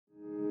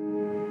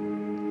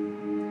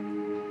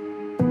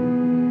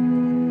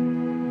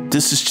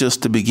this is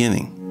just the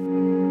beginning.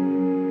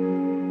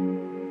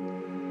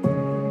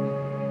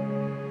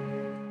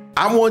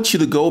 I want you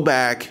to go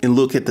back and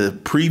look at the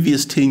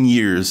previous 10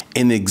 years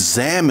and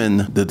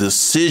examine the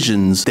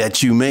decisions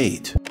that you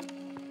made.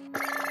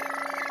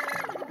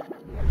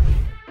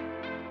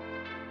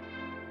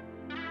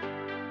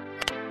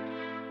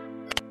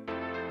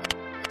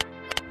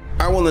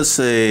 I want to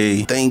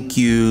say thank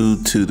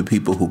you to the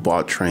people who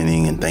bought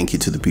training, and thank you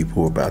to the people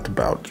who are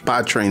about to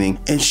buy training,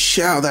 and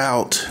shout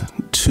out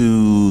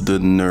to the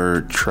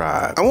Nerd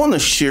Tribe. I want to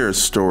share a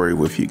story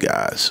with you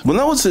guys. When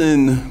I was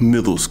in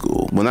middle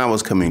school, when I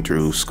was coming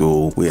through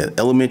school, we had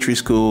elementary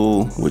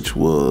school, which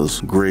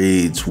was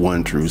grades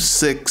 1 through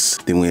 6.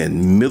 Then we had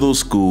middle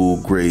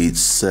school,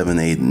 grades 7,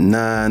 8, and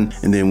 9.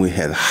 And then we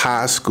had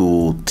high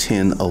school,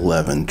 10,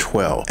 11,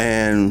 12.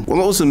 And when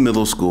I was in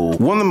middle school,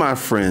 one of my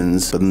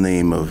friends by the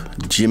name of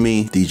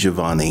Jimmy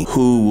DiGiovanni,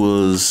 who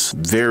was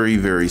very,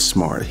 very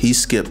smart. He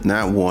skipped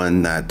not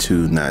 1, not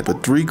 2,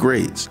 but 3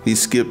 grades. He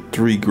skipped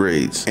 3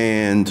 grades,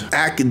 and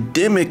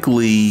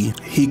academically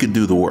he could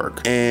do the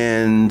work,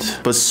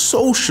 but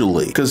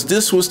socially, because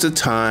this was the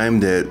time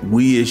that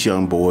we as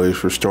young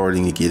boys were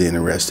starting to get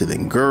interested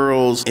in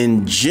girls,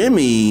 and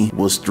Jimmy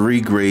was 3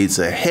 grades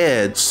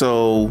ahead.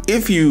 So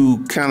if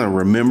you kind of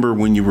remember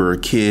when you were a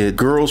kid,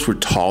 girls were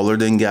taller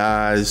than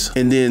guys,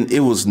 and then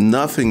it was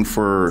nothing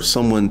for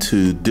someone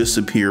to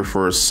disappear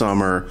for a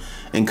summer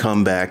and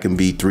come back and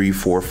be 3,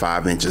 4,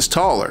 5 inches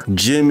taller.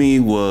 Jimmy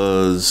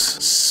was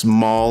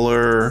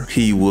smaller.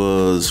 He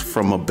was,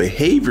 from a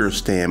behavior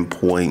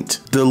standpoint,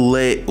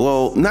 delayed.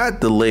 Well,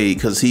 not delayed,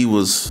 because he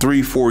was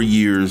 3, 4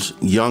 years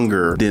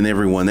younger than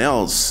everyone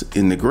else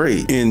in the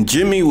grade. And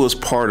Jimmy was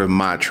part of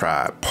my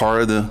tribe,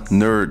 part of the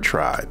Nerd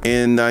Tribe.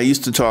 And I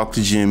used to talk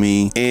to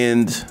Jimmy,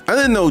 and I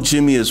didn't know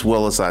Jimmy as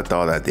well as I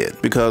thought I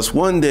did, because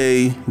one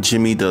day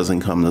Jimmy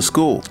doesn't come to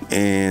school,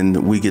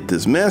 and we get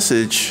this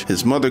message.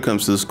 His mother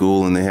comes to the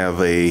school, and they have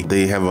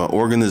an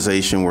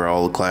organization where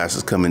all the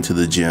classes come into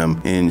the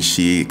gym, and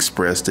she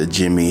expressed that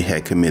Jimmy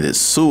had committed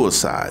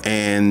suicide.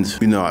 And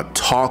I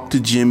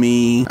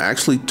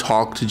actually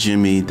talked to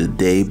Jimmy the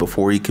day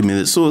before he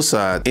committed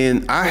suicide,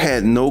 and I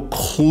had no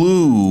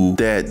clue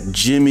that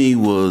Jimmy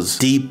was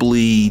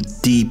deeply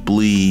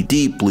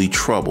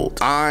troubled.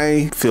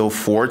 I feel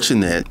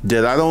fortunate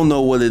that I don't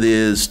know what it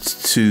is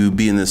to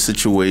be in a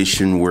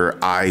situation where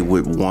I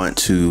would want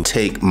to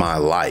take my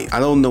life. I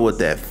don't know what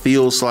that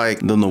feels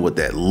like. I don't know what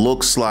that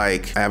looks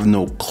like. I have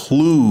no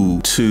clue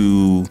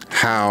to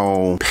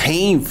how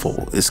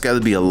painful. It's got to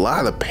be a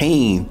lot of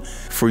pain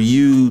for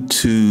you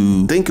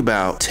to think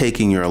about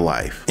taking your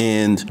life.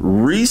 And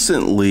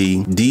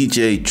recently,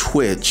 DJ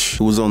Twitch,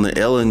 who was on the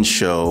Ellen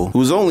show, who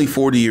was only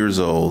 40 years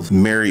old,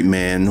 married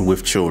man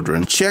with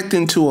children, checked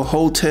into a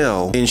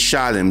hotel and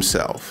shot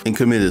himself and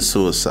committed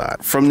suicide.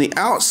 From the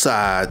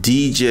outside,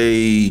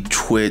 DJ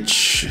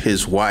Twitch,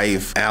 his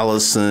wife,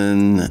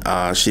 Allison,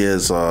 she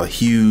has a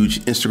huge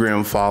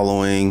Instagram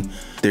following.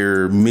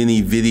 There are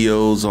many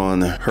videos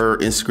on her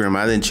Instagram.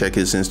 I didn't check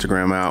his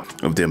Instagram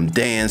out of them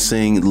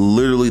dancing.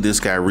 Literally,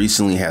 this guy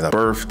recently had a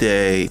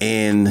birthday,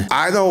 and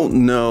I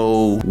don't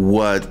know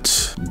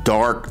what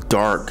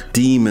dark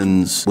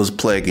demons was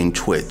plaguing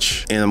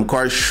Twitch. And I'm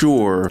quite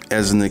sure,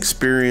 as an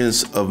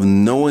experience of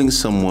knowing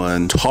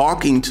someone,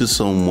 talking to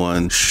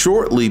someone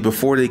shortly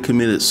before they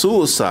committed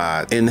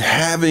suicide, and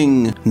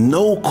having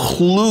no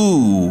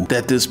clue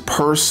that this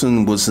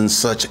person was in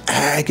such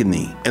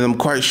agony. And I'm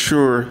quite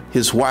sure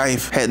his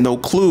wife had no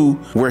clue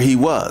where he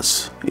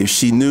was. If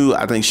she knew,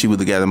 I think she would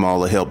have got him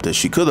all the help that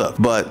she could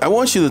have. But I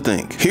want you to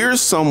think,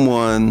 here's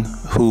someone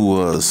who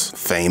was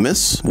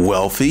famous,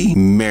 wealthy,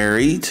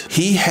 married.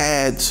 He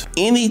had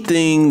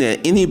anything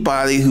that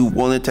anybody who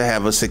wanted to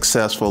have a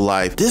successful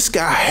life, this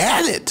guy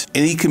had it,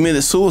 and he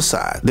committed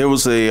suicide. There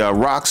was a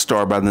rock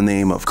star by the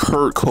name of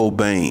Kurt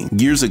Cobain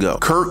years ago.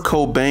 Kurt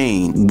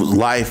Cobain's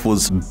life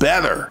was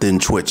better than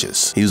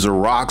Twitch's. He was a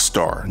rock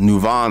star,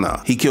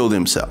 Nirvana. He killed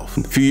himself.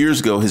 A few years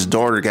ago, his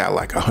daughter got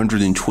like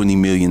 $120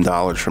 million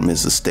from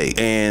his estate.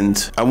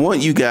 And I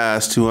want you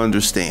guys to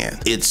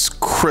understand, it's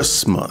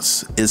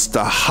Christmas, it's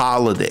the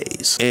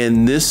holidays,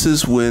 and this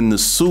is when the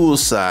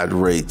suicide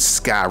rate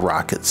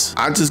skyrockets.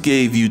 I just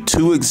gave you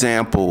 2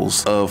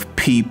 examples of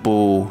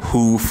people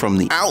who, from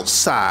the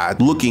outside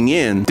looking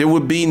in, there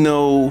would be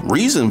no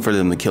reason for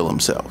them to kill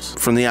themselves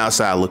from the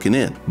outside looking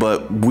in.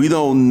 But we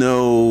don't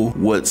know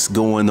what's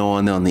going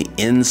on the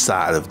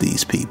inside of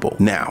these people.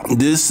 Now,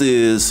 this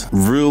is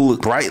real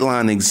bright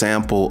line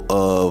example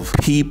of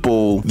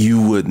people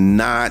you would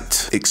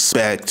not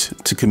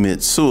expect to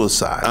commit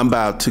suicide. I'm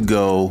about to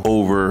go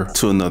over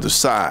to another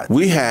side.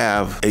 We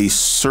have a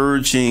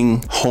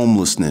surging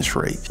homelessness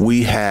rate.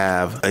 We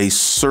have a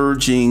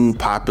surging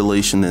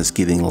population that's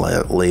getting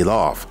laid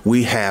off.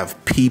 We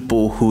have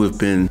people who have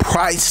been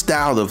priced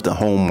out of the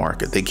home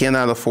market. They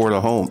cannot afford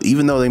a home,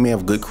 even though they may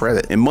have good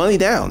credit and money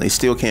down, they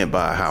still can't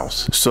buy a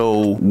house.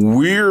 So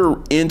we're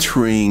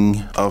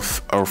entering a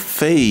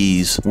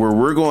phase where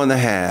we're going to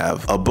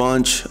have a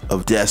bunch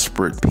of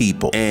desperate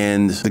people.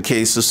 And the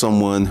case of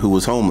someone who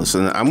was homeless.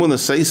 And I'm going to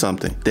say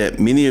something that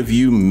many of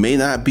you may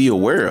not be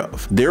aware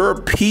of. There are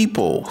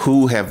people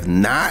who have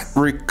not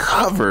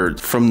recovered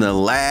from the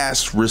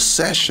last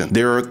recession.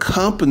 There are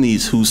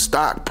companies whose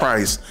stock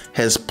price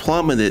has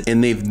plummeted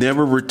and they've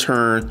never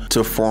returned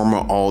to former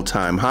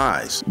all-time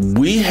highs.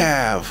 We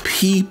have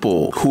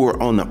people who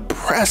are on the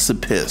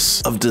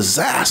precipice of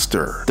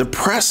disaster, the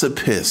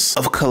precipice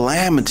of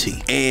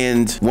calamity.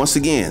 And once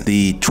again,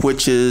 the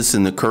Twitches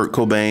and the Kurt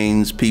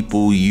Cobains,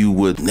 people you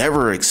would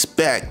never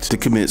expect to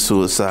commit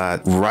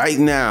suicide, right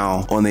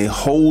now on a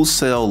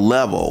wholesale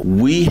level,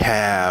 we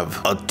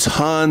have a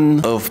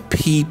ton of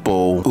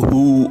people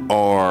who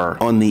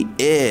are on the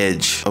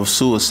edge of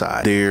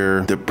suicide.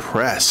 They're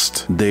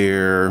depressed,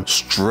 they're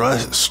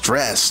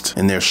stressed,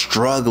 and they're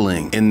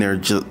struggling, and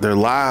their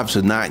lives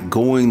are not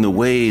going the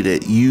way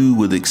that you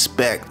would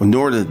expect,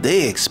 nor did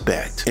they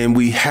expect. And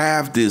we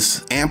have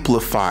this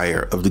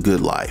amplifier of the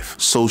good life,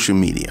 social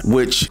media,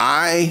 which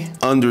I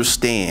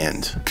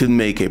understand could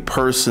make a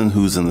person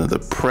who's in a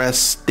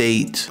depressed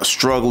state, a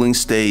struggling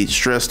state,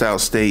 stressed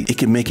out state, it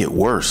can make it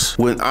worse.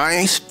 When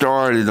I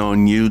started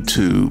on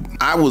YouTube,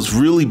 I was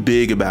really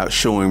big about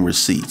showing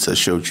receipts. I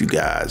showed you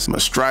guys my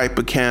Stripe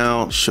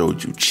account,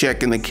 showed you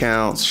checking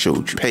accounts,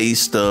 showed you pay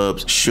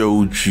stubs,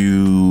 showed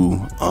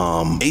you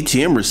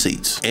ATM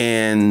receipts.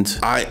 And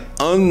I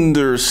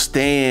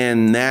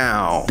understand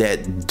now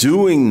that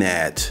doing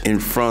that in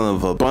front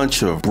of a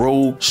bunch of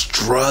broke,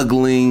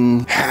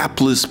 struggling,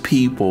 hapless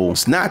people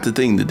is not the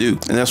thing to do.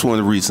 And that's one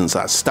of the reasons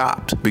I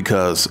stopped,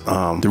 because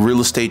the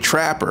real estate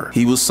trapper,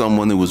 he was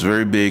someone that was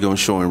very big on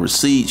showing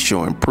receipts,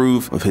 showing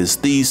proof of his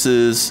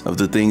thesis, of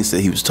the things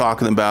that he was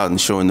talking about,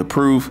 and showing the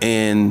proof.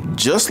 And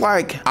just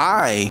like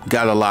I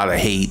got a lot of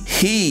hate,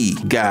 he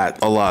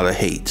got a lot of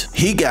hate.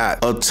 He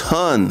got a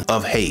ton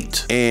of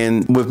hate.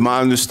 And with my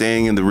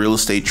understanding of the real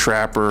estate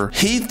trapper,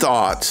 he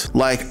thought,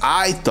 like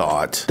I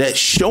thought, that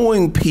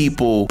showing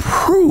people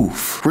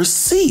proof,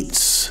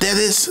 receipts, that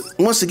is,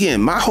 once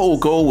again, my whole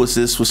goal was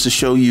to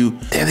show you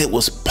that it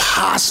was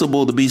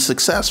possible to be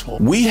successful.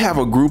 We have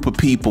a group of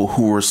people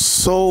who are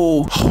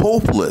so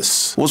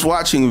hopeless. I was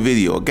watching a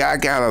video, a guy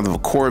got out of a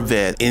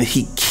Corvette and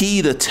he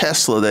keyed a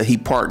Tesla that he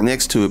parked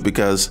next to it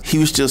because he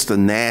was just a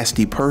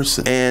nasty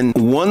person. And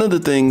one of the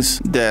things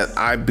that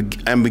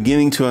I'm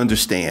beginning to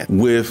understand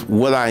with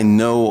what I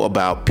know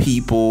about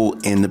people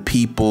and the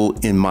people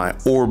in my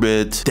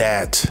orbit,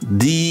 that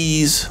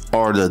these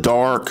are the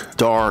dark,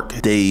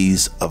 dark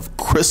days of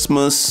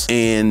Christmas,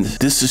 and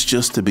this is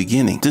just the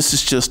beginning. This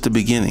is just the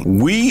beginning.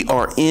 We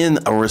are in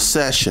a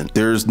recession.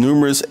 There's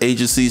numerous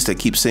agencies that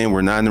keep saying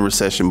we're not in a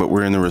recession, but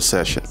we're in a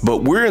recession.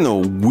 But we're in a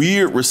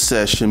weird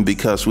recession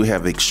because we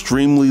have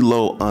extremely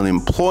low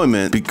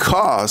unemployment,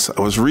 because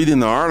I was reading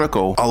the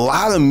article, a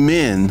lot of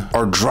men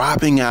are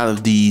dropping out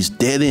of these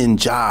dead-end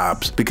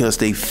jobs because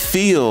they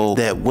feel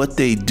that what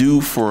they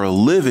do for a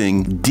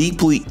living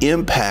deeply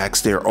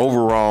impacts their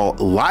overall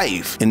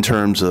life in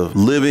terms of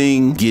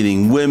living,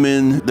 getting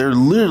women. They're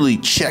literally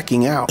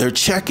checking out. They're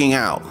checking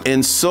out.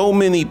 And so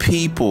many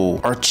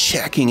people are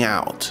checking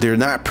out. They're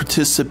not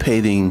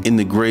participating in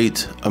the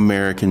great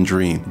American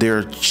dream.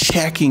 They're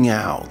checking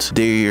out.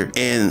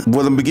 And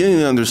what I'm beginning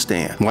to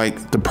understand,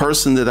 like the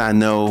person that I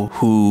know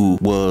who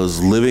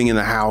was living in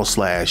a house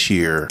last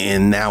year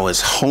and now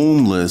is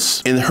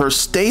homeless, in her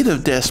state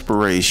of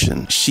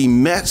desperation, she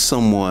met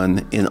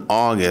someone in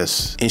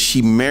August and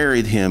she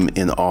married him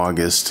in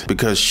August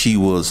because she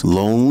was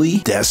lonely,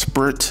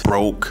 desperate,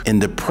 broke,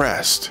 and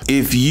depressed.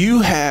 If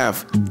you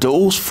have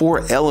those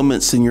four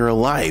elements in your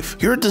life,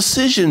 your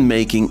decision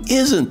making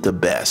isn't the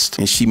best.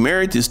 And she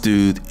married this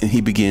dude and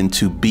he began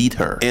to beat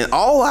her. And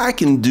all I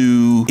can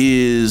do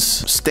is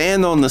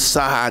stand on the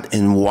side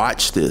and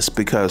watch this,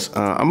 because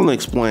I'm going to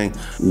explain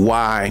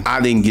why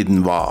I didn't get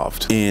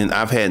involved. And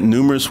I've had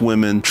numerous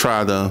women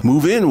try to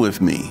move in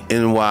with me,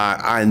 and why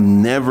I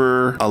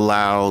never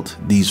allowed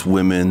these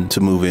women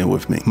to move in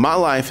with me. My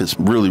life is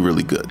really,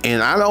 really good.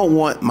 And I don't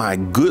want my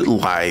good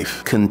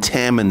life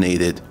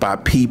contaminated by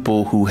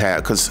people who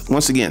have, because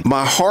once again,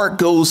 my heart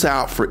goes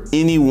out for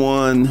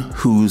anyone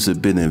who's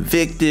been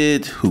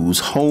evicted, who's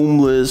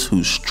homeless,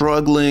 who's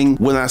struggling.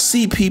 When I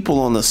see people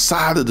on the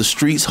side of the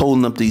streets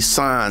holding up these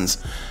signs,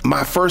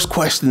 my first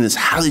question is,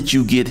 how did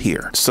you get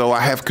here? So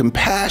I have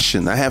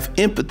compassion, I have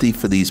empathy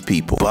for these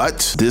people.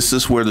 But this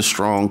is where the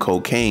strong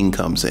cocaine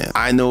comes in.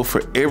 I know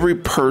for every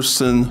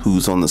person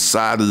who's on the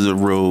side of the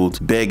road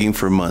begging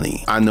for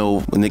money, I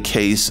know in the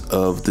case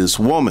of this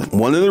woman,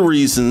 one of the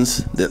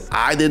reasons that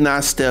I did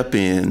not step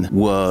in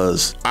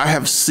was I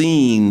have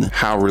seen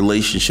how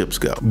relationships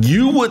go.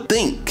 You would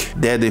think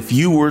that if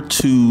you were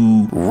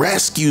to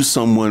rescue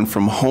someone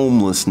from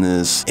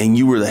homelessness and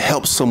you were to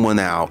help someone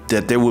out,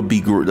 that there would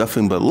be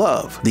nothing but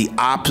love. The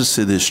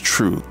opposite is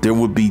true. There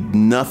would be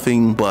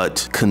nothing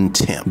but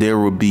contempt. There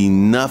would be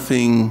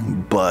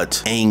nothing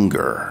but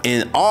anger.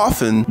 And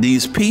often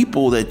these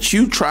people that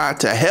you try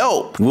to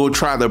help will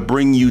try to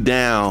bring you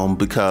down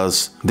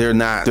because they're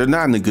not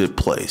in a good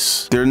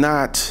place. They're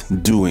not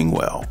doing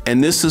well.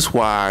 And this is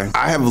why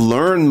I have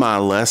learned my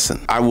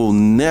lesson. I will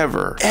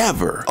never,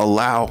 ever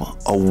allow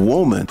a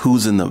woman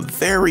who's in a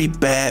very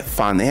bad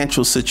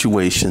financial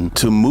situation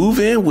to move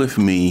in with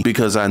me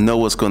because I know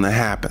what's going to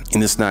happen.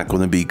 And it's not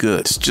going to be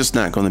good. It's just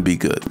not going to be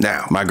good.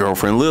 Now, my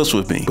girlfriend lives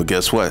with me, but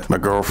guess what? My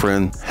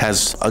girlfriend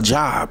has a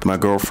job. My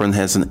girlfriend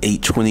has an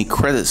 820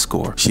 credit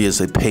score. She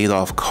has a paid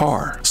off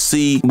car.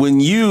 See, when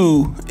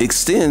you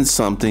extend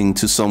something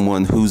to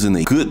someone who's in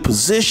a good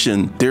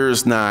position,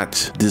 there's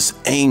not this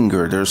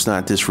anger. There's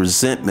not this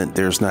resentment.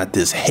 There's not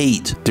this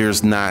hate.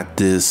 There's not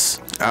this.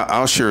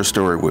 I'll share a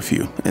story with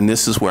you. And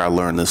this is where I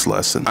learned this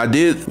lesson. I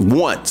did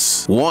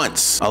once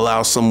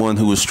allow someone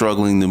who was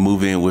struggling to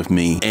move in with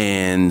me,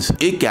 and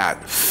it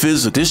got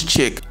physical. This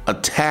chick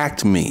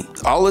attacked me.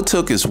 All it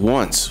took is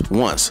once.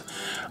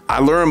 I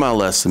learned my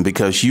lesson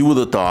because you would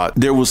have thought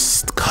there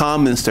was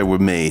comments that were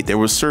made. There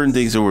were certain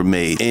things that were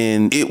made,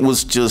 and it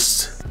was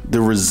just the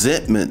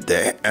resentment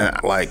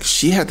that like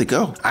she had to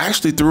go. I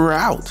actually threw her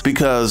out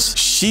because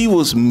she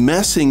was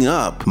messing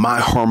up my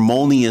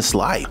harmonious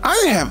life.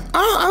 I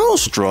don't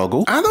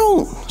struggle. I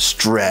don't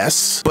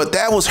stress, but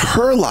that was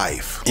her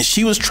life. And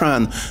she was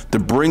trying to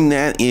bring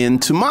that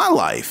into my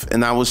life.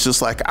 And I was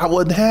just like, I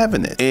wasn't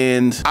having it.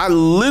 And I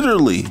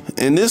literally,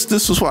 and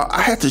this was why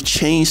I had to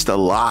change the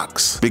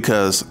locks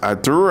because I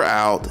threw her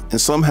out and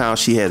somehow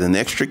she had an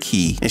extra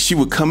key and she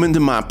would come into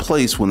my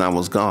place when I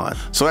was gone.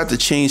 So I had to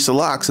change the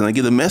locks and I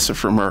get a message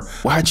from her.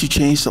 Why'd you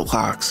change the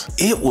locks?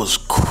 It was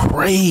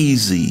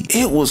crazy.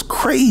 It was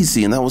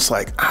crazy. And I was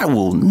like, I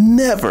will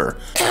never,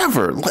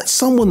 ever let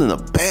someone in a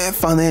bad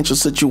financial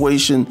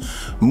situation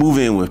move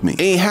in with me.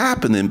 Ain't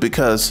happening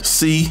because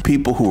see,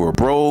 people who are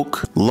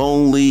broke,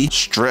 lonely,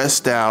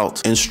 stressed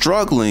out, and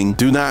struggling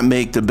do not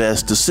make the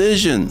best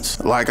decisions.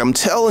 Like I'm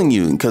telling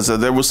you, because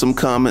there were some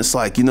comments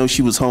like, you know,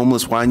 she was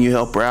homeless. Why didn't you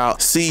help her out?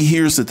 See,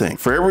 here's the thing.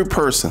 For every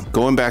person,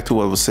 going back to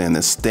what I was saying,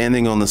 that's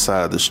standing on the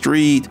side of the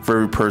street, for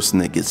every person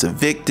that gets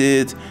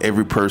evicted,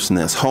 every person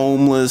that's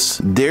homeless,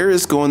 there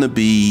is going to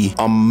be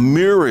a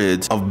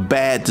myriad of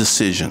bad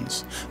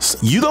decisions.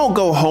 You don't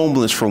go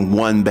homeless from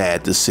one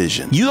bad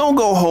decision. You don't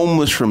go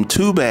homeless from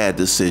two bad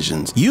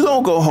decisions. You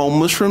don't go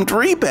homeless from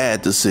three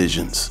bad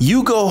decisions.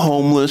 You go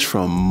homeless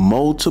from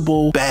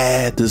multiple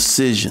bad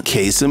decisions.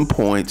 Case in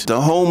point,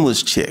 the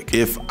homeless chick.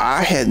 If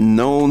I had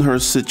known her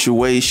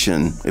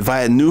situation, if I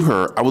had knew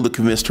her, I would have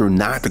convinced her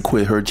not to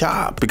quit her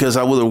job because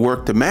I would have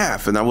worked the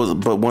math. And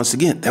but once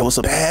again, that was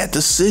a bad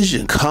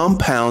decision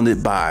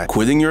compounded by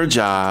quitting your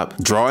job,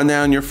 drawing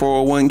down your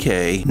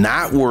 401k,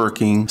 not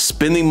working,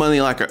 spending money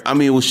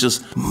it was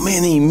just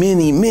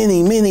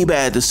many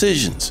bad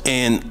decisions.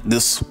 And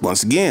this,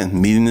 once again,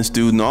 meeting this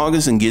dude in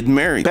August and getting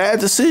married, bad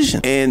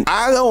decision. And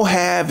I don't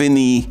have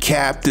any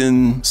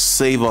Captain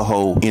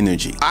Save-A-Ho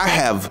energy. I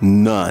have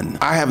none.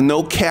 I have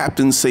no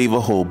Captain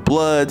Save-A-Ho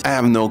blood. I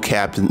have no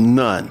Captain,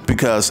 none.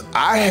 Because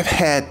I have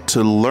had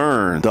to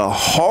learn the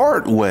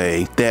hard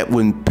way that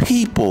when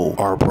people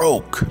are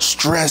broke,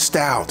 stressed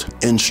out,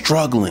 and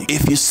struggling,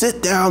 if you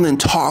sit down and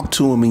talk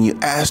to them and you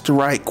ask the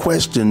right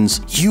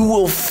questions, you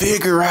will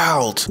figure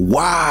out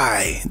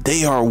why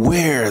they are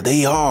where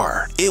they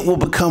are. It will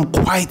become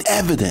quite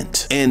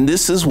evident. And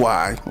this is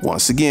why,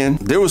 once again,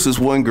 there was this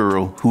one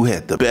girl who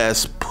had the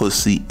best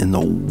pussy in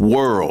the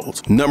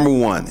world. Number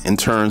one, in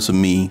terms of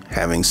me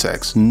having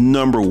sex.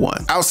 Number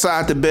one.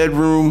 Outside the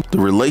bedroom, the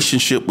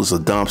relationship was a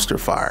dumpster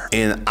fire.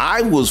 And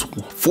I was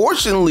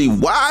fortunately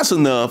wise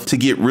enough to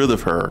get rid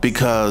of her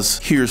because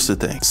here's the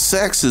thing.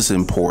 Sex is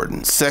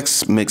important.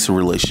 Sex makes a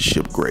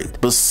relationship great.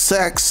 But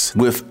sex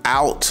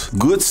without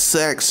good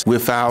sex,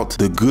 without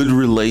the good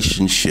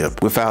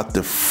relationship, without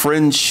the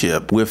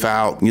friendship,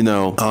 without,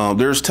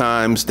 there's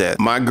times that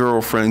my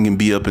girlfriend can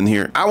be up in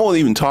here. I won't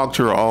even talk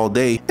to her all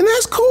day. And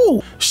that's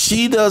cool.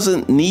 She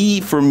doesn't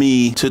need for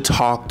me to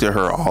talk to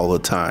her all the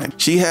time.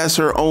 She has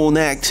her own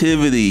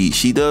activity.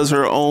 She does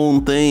her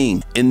own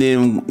thing. And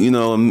then,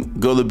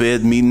 go to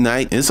bed, meet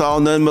night. It's all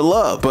nothing but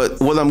love. But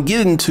what I'm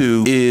getting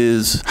to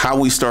is how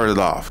we started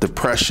off.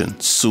 Depression,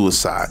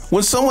 suicide.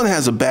 When someone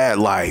has a bad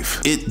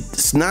life,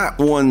 it's not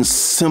one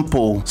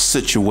simple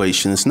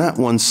situation. It's not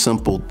one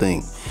simple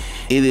thing.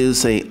 It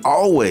is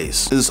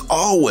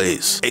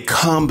always a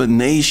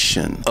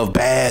combination of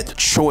bad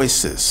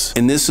choices.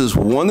 And this is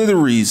one of the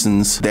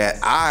reasons that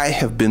I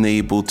have been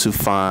able to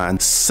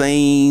find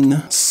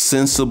sane,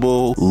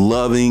 sensible,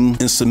 loving,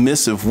 and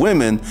submissive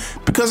women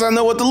because I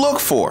know what to look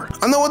for.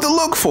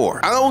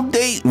 I don't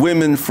date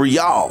women for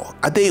y'all.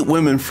 I date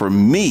women for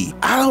me.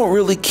 I don't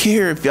really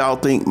care if y'all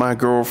think my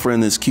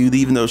girlfriend is cute,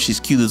 even though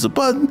she's cute as a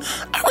button.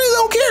 I really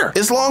don't care.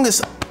 As long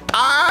as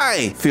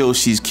I feel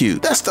she's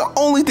cute. That's the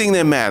only thing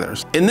that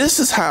matters. And this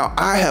is how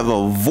I have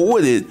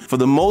avoided, for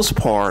the most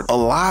part, a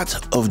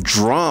lot of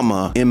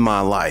drama in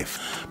my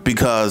life.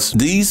 Because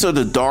these are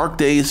the dark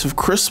days of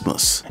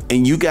Christmas,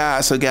 and you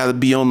guys have got to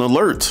be on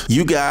alert.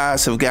 You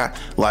guys have got,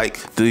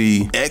 like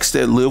the ex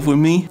that lived with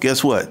me,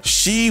 guess what?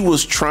 She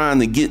was trying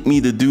to get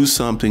me to do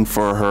something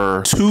for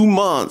her 2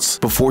 months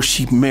before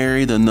she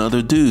married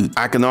another dude.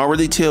 I can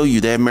already tell you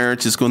that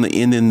marriage is going to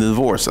end in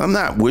divorce. I'm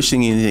not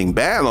wishing anything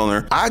bad on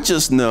her. I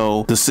just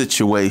know the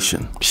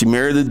situation. She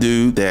married a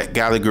dude that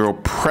got a girl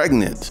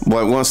pregnant.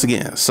 But once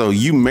again, so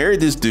you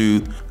married this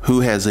dude who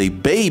has a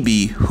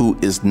baby who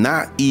is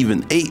not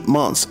even 8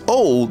 months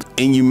old,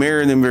 and you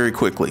married him very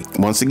quickly.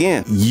 Once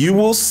again, you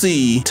will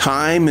see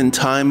time and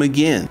time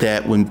again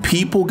that when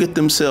people get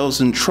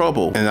themselves in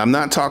trouble, and I'm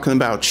not talking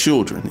about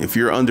children. If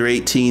you're under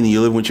 18 and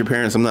you live with your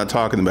parents, I'm not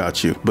talking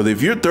about you. But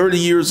if you're 30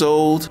 years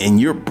old and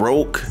you're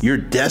broke, you're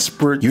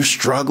desperate, you're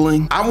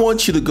struggling, I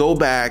want you to go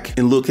back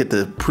and look at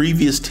the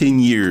previous 10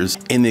 years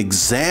and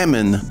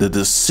examine the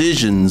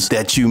decisions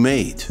that you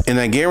made. And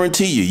I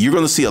guarantee you, you're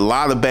going to see a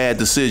lot of bad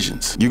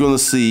decisions. You're going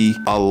to see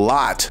a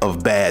lot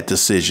of bad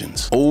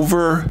decisions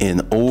over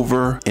and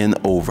over and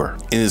over.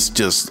 And it's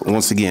just,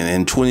 once again,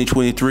 in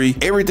 2023,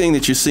 everything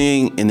that you're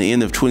seeing in the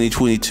end of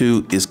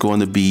 2022 is going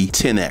to be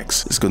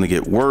 10x. It's going to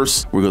get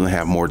worse. We're going to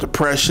have more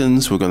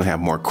depressions. We're going to have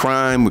more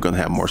crime. We're going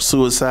to have more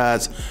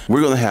suicides.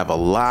 We're going to have a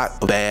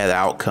lot of bad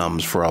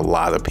outcomes for a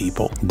lot of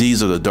people.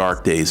 These are the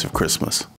dark days of Christmas.